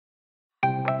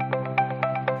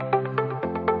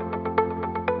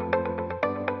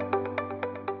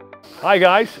Hi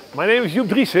guys, my name is Joep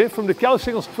Driessen from the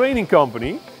CowSignals training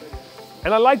company,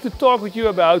 and I'd like to talk with you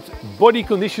about body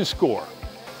condition score.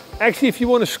 Actually, if you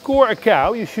want to score a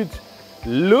cow, you should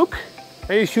look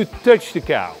and you should touch the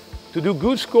cow. To do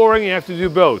good scoring, you have to do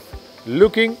both,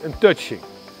 looking and touching.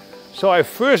 So I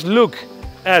first look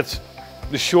at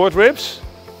the short ribs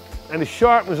and the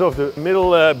sharpness of the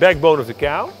middle backbone of the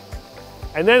cow.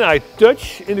 And then I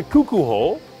touch in the cuckoo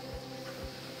hole.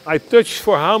 I touch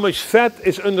for how much fat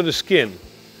is under the skin.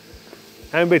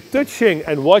 And by touching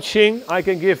and watching, I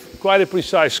can give quite a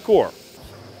precise score.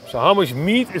 So how much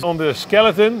meat is on the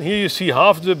skeleton? Here you see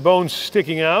half the bones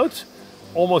sticking out,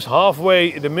 almost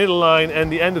halfway the middle line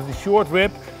and the end of the short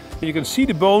rib. You can see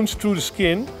the bones through the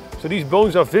skin. So these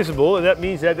bones are visible, and that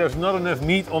means that there's not enough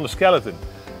meat on the skeleton.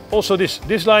 Also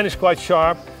this line is quite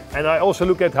sharp, and I also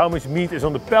look at how much meat is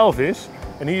on the pelvis.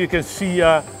 And here you can see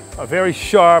a very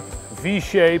sharp V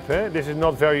shape. This is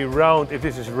not very round. If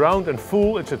this is round and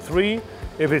full, it's a 3.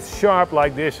 If it's sharp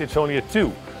like this, it's only a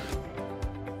 2.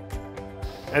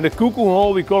 And the cuckoo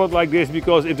hole, we call it like this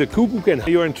because if the cuckoo can,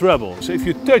 you're in trouble. So if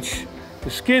you touch the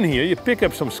skin here, you pick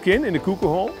up some skin in the cuckoo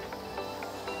hole.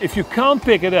 If you can't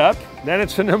pick it up, then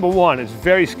it's a number 1. It's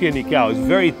very skinny cow, it's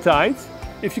very tight.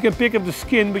 If you can pick up the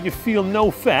skin but you feel no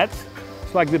fat,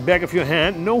 it's like the back of your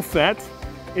hand, no fat,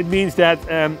 it means that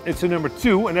it's a number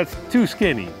 2, and that's too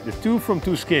skinny. The 2 from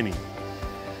too skinny.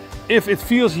 If it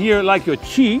feels here like your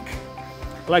cheek,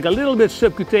 like a little bit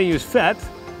subcutaneous fat,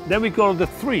 then we call it a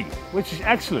 3, which is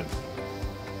excellent.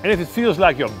 And if it feels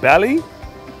like your belly,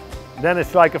 then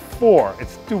it's like a 4,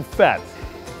 it's too fat.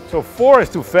 So 4 is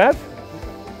too fat,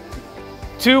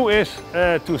 2 is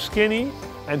too skinny,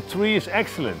 and 3 is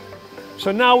excellent.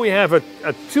 So now we have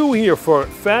a 2 here for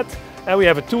fat, and we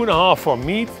have a 2.5 for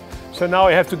meat. So now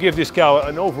I have to give this cow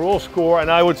an overall score,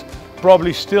 and I would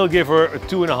probably still give her a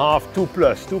 2.5, 2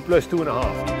 plus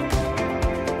 2.5.